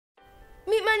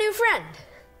Meet my new friend,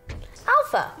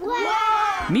 Alpha.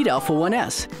 Wow! Meet Alpha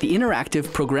 1S, the interactive,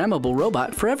 programmable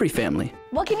robot for every family.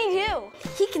 What can he do?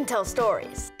 He can tell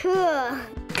stories. Cool.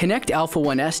 Connect Alpha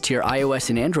 1S to your iOS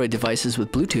and Android devices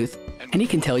with Bluetooth, and he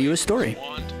can tell you a story.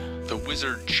 The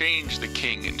wizard changed the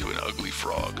king into an ugly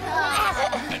frog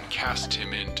and cast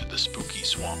him into the spooky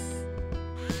swamp.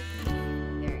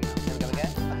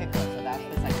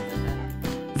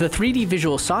 The 3D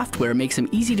visual software makes them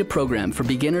easy to program for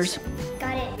beginners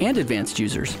and advanced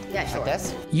users. Yeah, sure. Like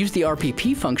this? Use the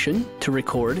RPP function to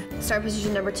record, Start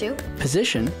position number 2.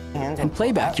 position, and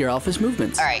play back your Alpha's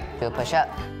movements. All right, do a push-up.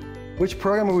 Which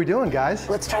program are we doing, guys?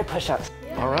 Let's try push-ups.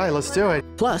 All right, let's do it.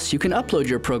 Plus, you can upload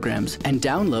your programs and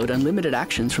download unlimited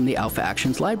actions from the Alpha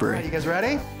Actions All right, library. you guys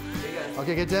ready?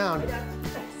 Okay, get down.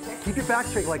 Keep your back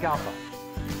straight like Alpha.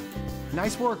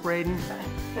 Nice work, Braden.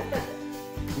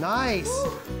 Nice.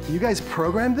 You guys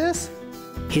programmed this?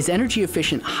 His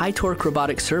energy-efficient, high-torque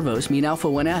robotic servos mean Alpha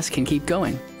 1S can keep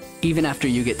going, even after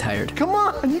you get tired. Come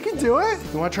on, you can do it.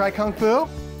 You want to try Kung Fu?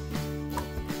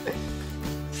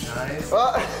 Nice.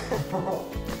 A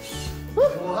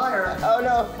little higher. Oh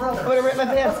no, I'm gonna rip my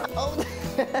pants.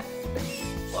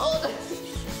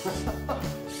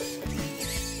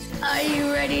 Are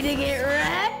you ready to get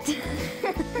wrecked?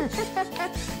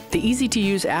 The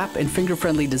easy-to-use app and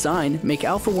finger-friendly design make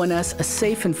Alpha 1S a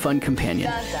safe and fun companion.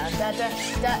 Da, da, da, da,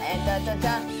 da, and da, da,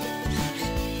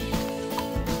 da.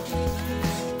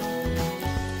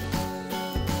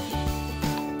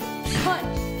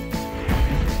 Punch!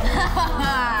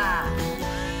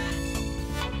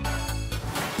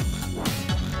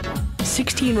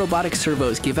 16 robotic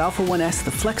servos give Alpha 1S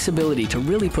the flexibility to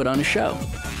really put on a show.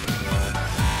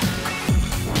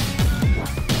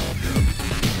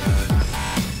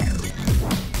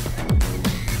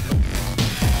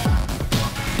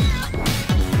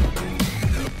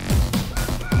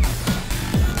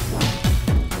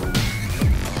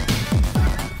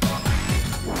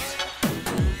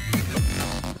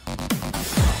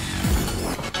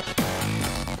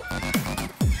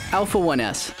 Alpha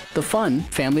 1S, the fun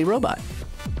family robot.